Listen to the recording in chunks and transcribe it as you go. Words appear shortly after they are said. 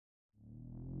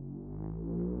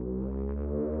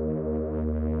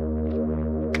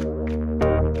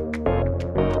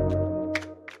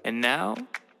And now,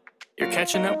 you're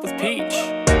catching up with Peach.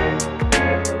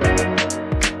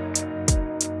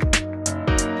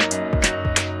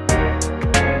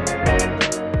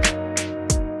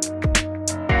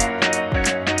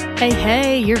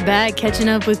 Hey, you're back catching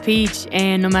up with Peach.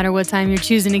 And no matter what time you're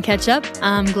choosing to catch up,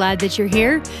 I'm glad that you're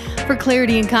here. For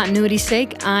clarity and continuity's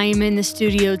sake, I'm in the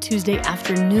studio Tuesday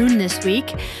afternoon this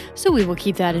week. So we will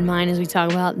keep that in mind as we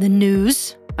talk about the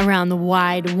news around the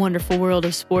wide, wonderful world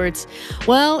of sports.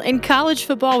 Well, in college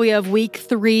football, we have week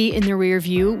 3 in the rear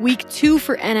view, week 2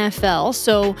 for NFL.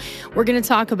 So we're going to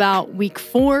talk about week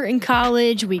 4 in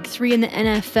college, week 3 in the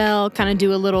NFL, kind of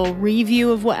do a little review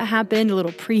of what happened, a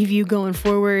little preview going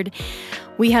forward.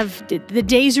 We have the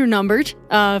days are numbered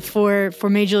for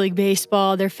Major League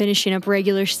Baseball. They're finishing up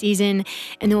regular season,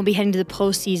 and then we'll be heading to the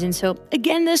postseason. So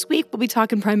again, this week, we'll be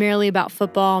talking primarily about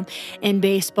football and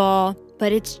baseball,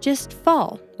 but it's just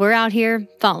fall. We're out here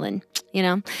falling,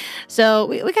 So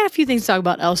we got a few things to talk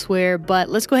about elsewhere, but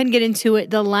let's go ahead and get into it.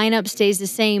 The lineup stays the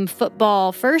same.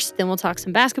 Football first, then we'll talk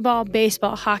some basketball,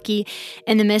 baseball, hockey,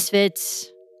 and the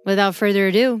Misfits. Without further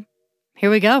ado, here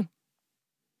we go.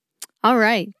 All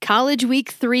right, college week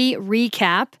 3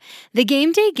 recap. The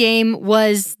game day game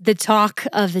was the talk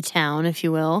of the town, if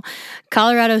you will.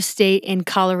 Colorado State and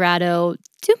Colorado.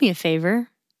 Do me a favor.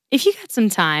 If you got some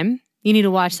time, you need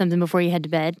to watch something before you head to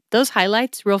bed. Those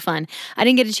highlights, real fun. I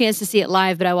didn't get a chance to see it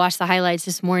live, but I watched the highlights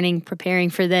this morning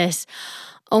preparing for this.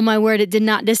 Oh my word, it did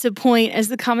not disappoint. As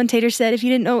the commentator said, if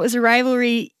you didn't know it was a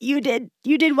rivalry, you did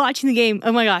watching the game.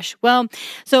 Oh my gosh. Well,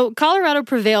 so Colorado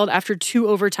prevailed after 2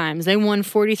 overtimes. They won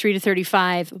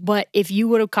 43-35, but if you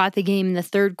would have caught the game in the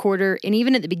third quarter and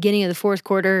even at the beginning of the fourth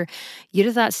quarter, you'd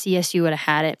have thought CSU would have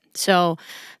had it. So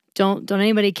don't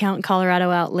anybody count Colorado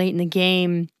out late in the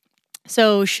game.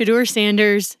 So Shedeur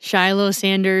Sanders, Shiloh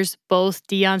Sanders, both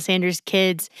Deion Sanders'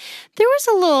 kids. There was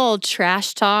a little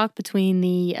trash talk between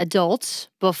the adults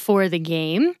before the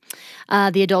game,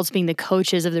 the adults being the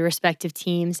coaches of the respective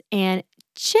teams. And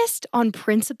just on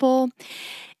principle,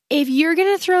 if you're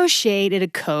going to throw shade at a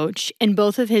coach and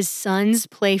both of his sons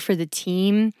play for the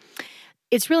team,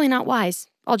 it's really not wise.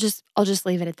 I'll just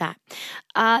leave it at that.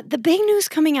 The big news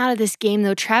coming out of this game,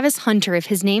 though, Travis Hunter, if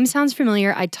his name sounds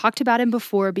familiar, I talked about him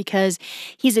before because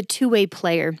he's a two-way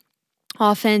player,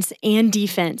 offense and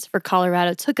defense for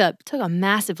Colorado. Took a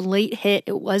massive late hit.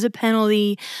 It was a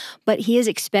penalty, but he is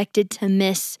expected to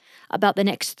miss about the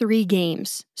next 3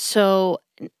 games. So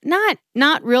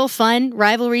not real fun.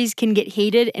 Rivalries can get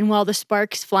heated, and while the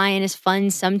sparks flying is fun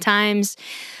sometimes,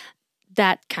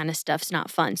 that kind of stuff's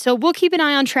not fun. So we'll keep an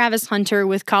eye on Travis Hunter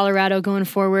with Colorado going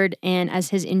forward and as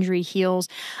his injury heals.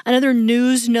 Another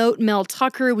news note, Mel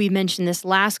Tucker, we mentioned this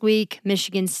last week.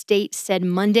 Michigan State said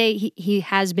Monday, he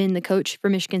has been the coach for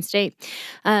Michigan State.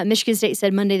 Michigan State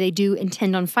said Monday they do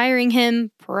intend on firing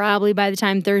him. Probably by the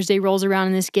time Thursday rolls around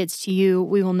and this gets to you,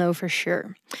 we will know for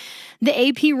sure. The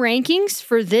AP rankings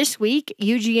for this week,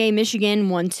 UGA, Michigan,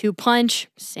 1-2 punch.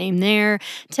 Same there.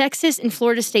 Texas and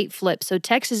Florida State flip. So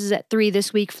Texas is at 3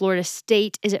 this week. Florida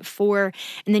State is at 4.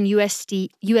 And then USC,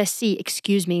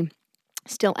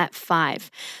 still at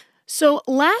 5. So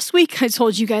last week I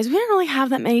told you guys we didn't really have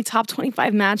that many top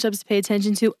 25 matchups to pay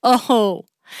attention to.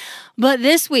 But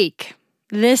this week,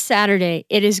 this Saturday,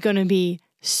 it is going to be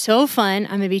so fun. I'm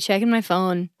going to be checking my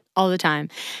phone all the time,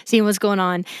 seeing what's going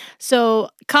on. So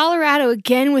Colorado,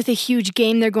 again, with a huge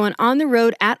game. They're going on the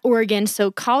road at Oregon. So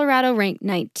Colorado ranked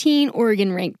 19,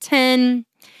 Oregon ranked 10.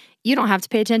 You don't have to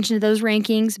pay attention to those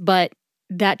rankings, but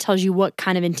that tells you what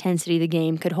kind of intensity the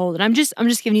game could hold. And I'm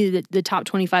just giving you the top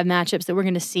 25 matchups that we're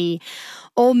going to see.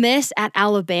 Ole Miss at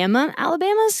Alabama.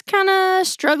 Alabama's kind of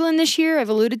struggling this year. I've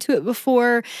alluded to it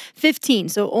before. 15.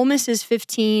 So Ole Miss is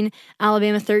 15,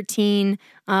 Alabama 13.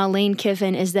 Lane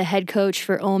Kiffin is the head coach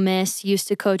for Ole Miss, used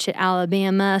to coach at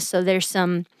Alabama. So there's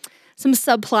some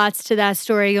subplots to that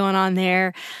story going on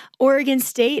there. Oregon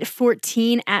State,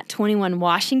 14 at 21,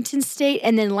 Washington State.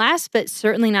 And then last but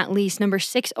certainly not least, number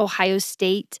 6, Ohio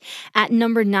State at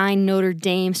number 9, Notre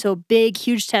Dame. So big,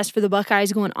 huge test for the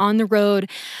Buckeyes going on the road.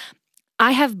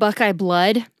 I have Buckeye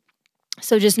blood,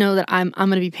 so just know that I'm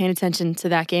going to be paying attention to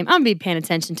that game. I'm going to be paying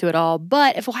attention to it all.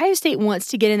 But if Ohio State wants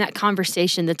to get in that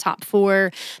conversation, the top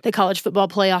 4, the college football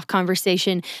playoff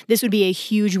conversation, this would be a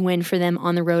huge win for them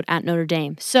on the road at Notre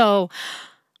Dame. So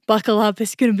buckle up.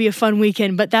 It's going to be a fun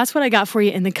weekend. But that's what I got for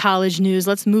you in the college news.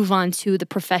 Let's move on to the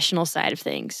professional side of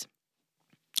things.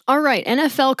 All right,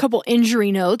 NFL, couple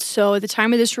injury notes. So at the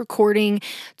time of this recording,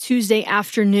 Tuesday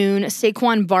afternoon,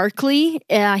 Saquon Barkley,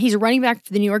 he's a running back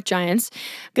for the New York Giants,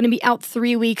 going to be out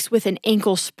 3 weeks with an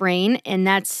ankle sprain, and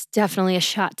that's definitely a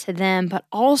shot to them. But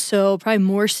also, probably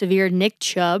more severe, Nick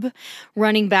Chubb,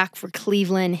 running back for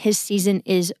Cleveland, his season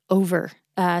is over.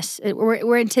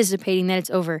 We're anticipating that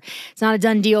it's over. It's not a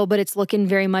done deal, but it's looking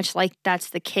very much like that's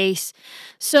the case.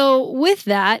 So with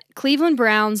that, Cleveland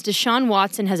Browns, Deshaun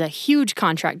Watson has a huge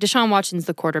contract. Deshaun Watson's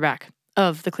the quarterback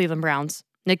of the Cleveland Browns.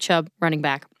 Nick Chubb, running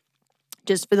back.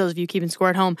 Just for those of you keeping score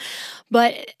at home.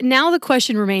 But now the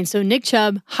question remains. So Nick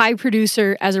Chubb, high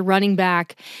producer as a running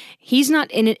back. He's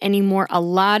not in it anymore. A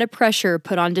lot of pressure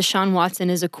put on Deshaun Watson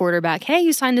as a quarterback. Hey,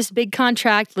 you signed this big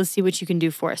contract. Let's see what you can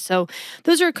do for us. So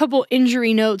those are a couple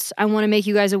injury notes I want to make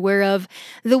you guys aware of.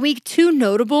 The week 2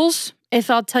 notables,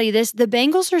 if I'll tell you this, the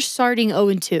Bengals are starting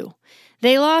 0-2.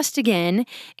 They lost again,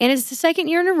 and it's the second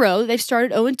year in a row they've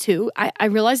started 0-2. I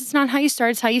realize it's not how you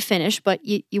start, it's how you finish, but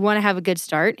you want to have a good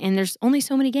start, and there's only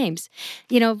so many games.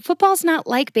 You know, football's not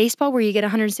like baseball where you get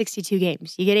 162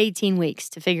 games. You get 18 weeks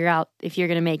to figure out if you're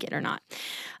going to make it or not.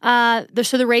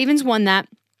 So the Ravens won that.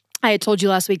 I had told you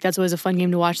last week that's always a fun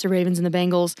game to watch, the Ravens and the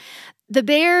Bengals. The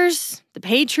Bears, the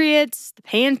Patriots, the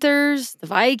Panthers, the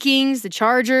Vikings, the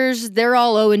Chargers, they're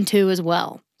all 0-2 as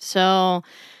well. So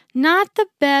not the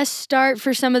best start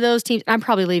for some of those teams. I'm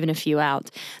probably leaving a few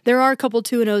out. There are a couple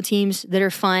 2-0 teams that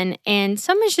are fun, and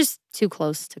some is just too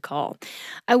close to call.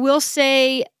 I will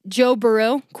say Joe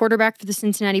Burrow, quarterback for the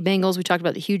Cincinnati Bengals. We talked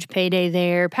about the huge payday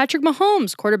there. Patrick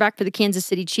Mahomes, quarterback for the Kansas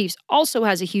City Chiefs, also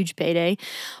has a huge payday.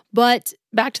 But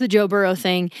back to the Joe Burrow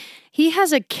thing. He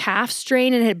has a calf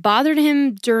strain, and it had bothered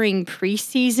him during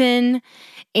preseason,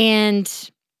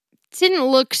 and didn't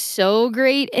look so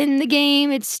great in the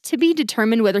game. It's to be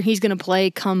determined whether he's going to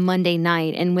play come Monday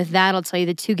night. And with that, I'll tell you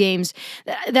the 2 games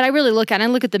that I really look at. I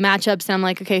look at the matchups and I'm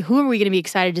like, okay, who are we going to be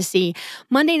excited to see?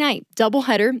 Monday night,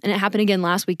 doubleheader, and it happened again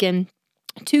last weekend.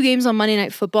 2 games on Monday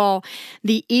Night Football.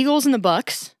 The Eagles and the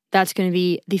Bucks. That's going to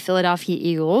be the Philadelphia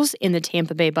Eagles and the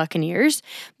Tampa Bay Buccaneers.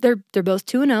 They're both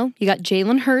 2-0. You got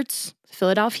Jalen Hurts,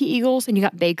 Philadelphia Eagles, and you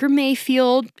got Baker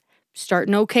Mayfield.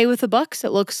 Starting okay with the Bucks,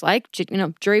 it looks like. You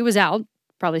know, jury was out.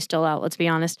 Probably still out, let's be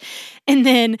honest. And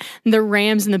then the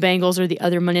Rams and the Bengals are the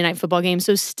other Monday Night Football game.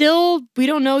 So still, we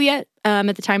don't know yet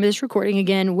at the time of this recording,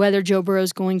 again, whether Joe Burrow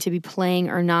is going to be playing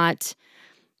or not.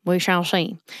 We shall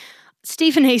see.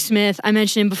 Stephen A. Smith, I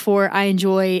mentioned him before. I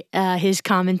enjoy his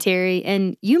commentary,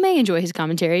 and you may enjoy his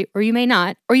commentary, or you may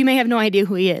not, or you may have no idea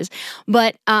who he is.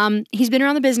 But he's been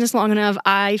around the business long enough.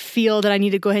 I feel that I need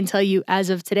to go ahead and tell you,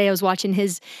 as of today, I was watching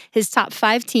his top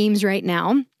 5 teams right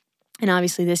now. And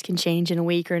obviously this can change in a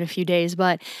week or in a few days,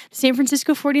 but the San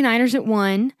Francisco 49ers at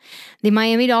 1, the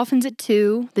Miami Dolphins at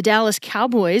 2, the Dallas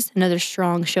Cowboys, another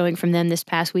strong showing from them this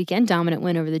past weekend, dominant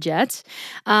win over the Jets,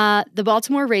 the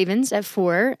Baltimore Ravens at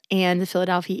 4, and the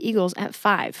Philadelphia Eagles at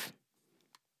 5.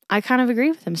 I kind of agree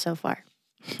with them so far.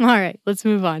 All right, let's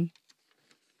move on.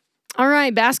 All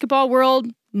right, basketball world,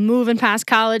 moving past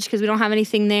college because we don't have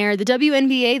anything there. The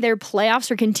WNBA, their playoffs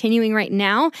are continuing right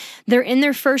now. They're in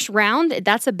their first round.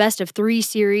 That's a best of 3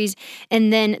 series.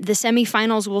 And then the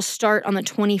semifinals will start on the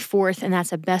 24th, and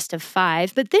that's a best of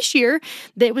 5. But this year,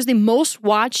 it was the most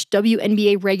watched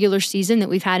WNBA regular season that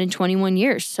we've had in 21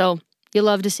 years. So you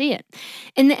love to see it.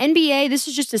 In the NBA, this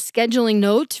is just a scheduling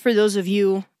note for those of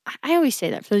you. I always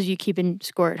say that for those of you keeping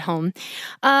score at home.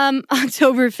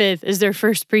 October 5th is their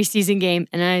first preseason game,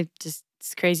 and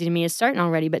it's crazy to me. It's starting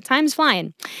already, but time's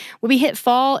flying. We hit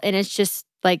fall, and it's just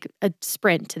like a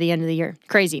sprint to the end of the year.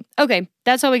 Crazy. Okay,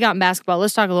 that's all we got in basketball.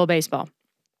 Let's talk a little baseball.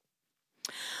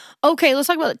 Okay, let's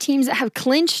talk about teams that have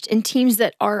clinched and teams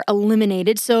that are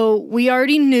eliminated. So we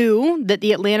already knew that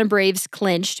the Atlanta Braves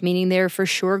clinched, meaning they're for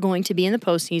sure going to be in the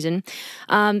postseason.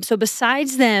 So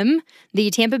besides them,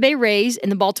 the Tampa Bay Rays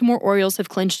and the Baltimore Orioles have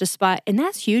clinched a spot, and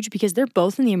that's huge because they're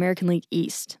both in the American League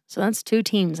East. So that's 2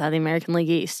 teams out of the American League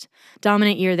East.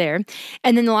 Dominant year there.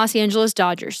 And then the Los Angeles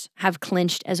Dodgers have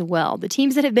clinched as well. The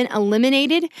teams that have been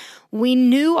eliminated, we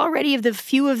knew already of the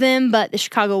few of them, but the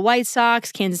Chicago White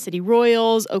Sox, Kansas City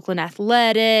Royals, Oakland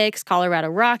Athletics, Colorado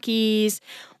Rockies,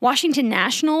 Washington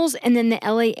Nationals, and then the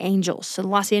LA Angels, so the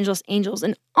Los Angeles Angels.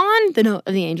 And on the note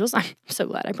of the Angels, I'm so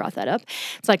glad I brought that up.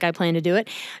 It's like I planned to do it.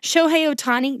 Shohei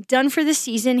Ohtani, done for the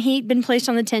season. He'd been placed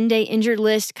on the 10-day injured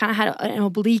list, kind of had an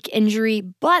oblique injury,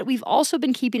 but we've also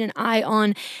been keeping an eye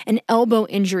on an elbow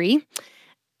injury.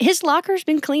 His locker's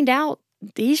been cleaned out.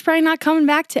 He's probably not coming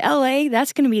back to LA.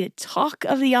 That's going to be the talk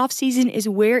of the offseason is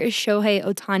where is Shohei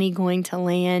Ohtani going to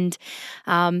land?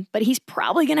 But he's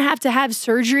probably going to have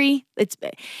surgery.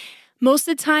 Most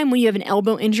of the time when you have an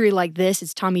elbow injury like this,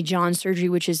 it's Tommy John surgery,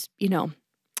 which is,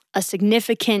 a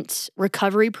significant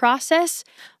recovery process,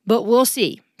 but we'll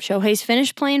see. Shohei's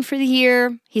finished playing for the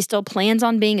year. He still plans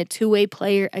on being a two-way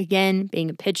player again, being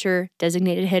a pitcher,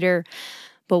 designated hitter,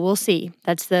 but we'll see.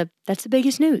 That's the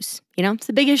biggest news. It's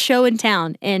the biggest show in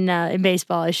town in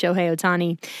baseball is Shohei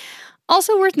Ohtani.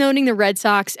 Also worth noting, the Red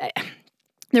Sox and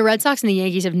the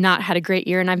Yankees have not had a great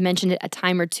year, and I've mentioned it a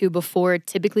time or two before.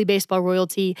 Typically baseball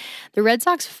royalty. The Red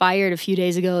Sox fired a few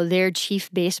days ago their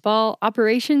chief baseball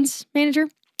operations manager,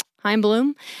 Chaim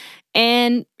Bloom.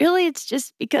 And really, it's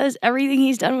just because everything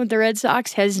he's done with the Red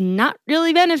Sox has not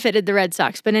really benefited the Red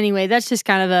Sox. But anyway, that's just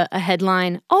kind of a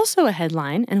headline. Also a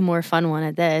headline, and a more fun one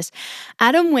at this.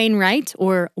 Adam Wainwright,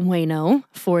 or Waino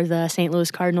for the St.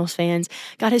 Louis Cardinals fans,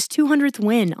 got his 200th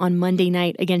win on Monday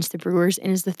night against the Brewers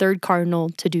and is the third Cardinal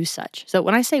to do such. So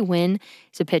when I say win,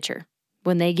 it's a pitcher.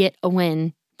 When they get a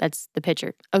win, that's the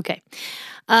pitcher. Okay.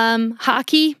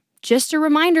 Hockey. Just a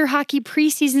reminder, hockey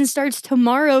preseason starts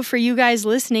tomorrow for you guys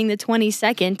listening, the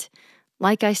 22nd.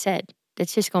 Like I said,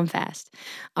 it's just going fast.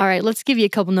 All right, let's give you a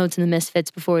couple notes in the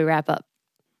Misfits before we wrap up.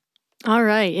 All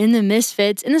right, in the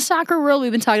Misfits, in the soccer world,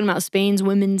 we've been talking about Spain's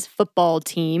women's football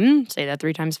team. Say that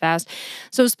 3 times fast.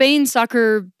 So Spain's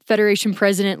Soccer Federation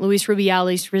President Luis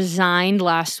Rubiales resigned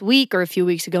last week, or a few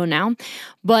weeks ago now.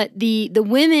 But the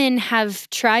women have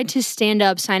tried to stand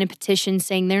up, sign a petition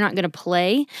saying they're not going to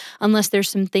play unless there's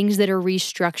some things that are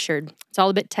restructured. It's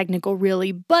all a bit technical,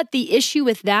 really. But the issue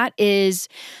with that is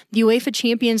the UEFA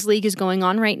Champions League is going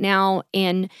on right now,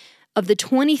 and of the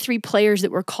 23 players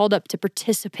that were called up to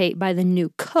participate by the new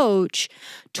coach,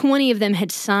 20 of them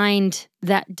had signed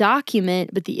that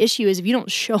document. But the issue is if you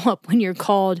don't show up when you're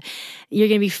called, you're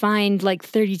going to be fined like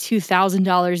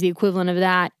 $32,000, the equivalent of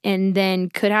that, and then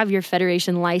could have your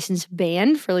federation license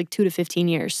banned for like 2 to 15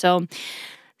 years. So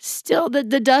still,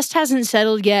 the dust hasn't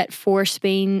settled yet for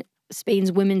Spain's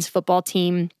women's football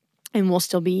team. And we'll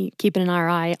still be keeping our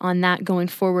eye on that going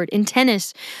forward. In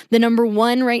tennis, the number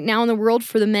 1 right now in the world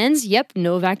for the men's,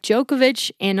 Novak Djokovic.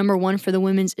 And number 1 for the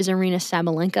women's is Aryna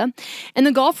Sabalenka. In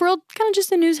the golf world, kind of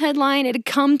just a news headline. It had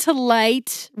come to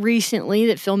light recently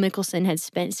that Phil Mickelson had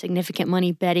spent significant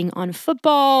money betting on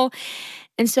football.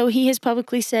 And so he has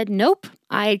publicly said, nope,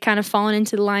 I had kind of fallen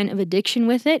into the line of addiction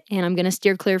with it, and I'm going to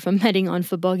steer clear from betting on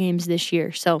football games this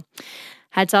year. So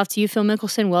hats off to you, Phil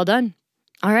Mickelson. Well done.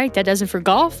 All right, that does it for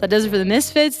golf. That does it for the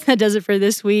Misfits. That does it for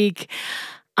this week.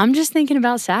 I'm just thinking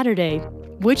about Saturday.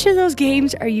 Which of those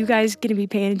games are you guys going to be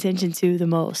paying attention to the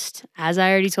most? As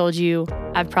I already told you,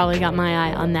 I've probably got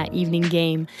my eye on that evening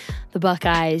game, the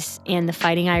Buckeyes and the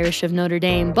Fighting Irish of Notre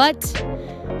Dame. But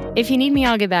if you need me,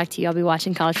 I'll get back to you. I'll be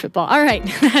watching college football. All right,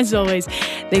 as always,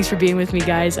 thanks for being with me,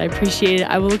 guys. I appreciate it.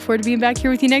 I will look forward to being back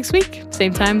here with you next week.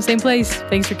 Same time, same place.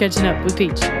 Thanks for catching up with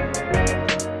Peach.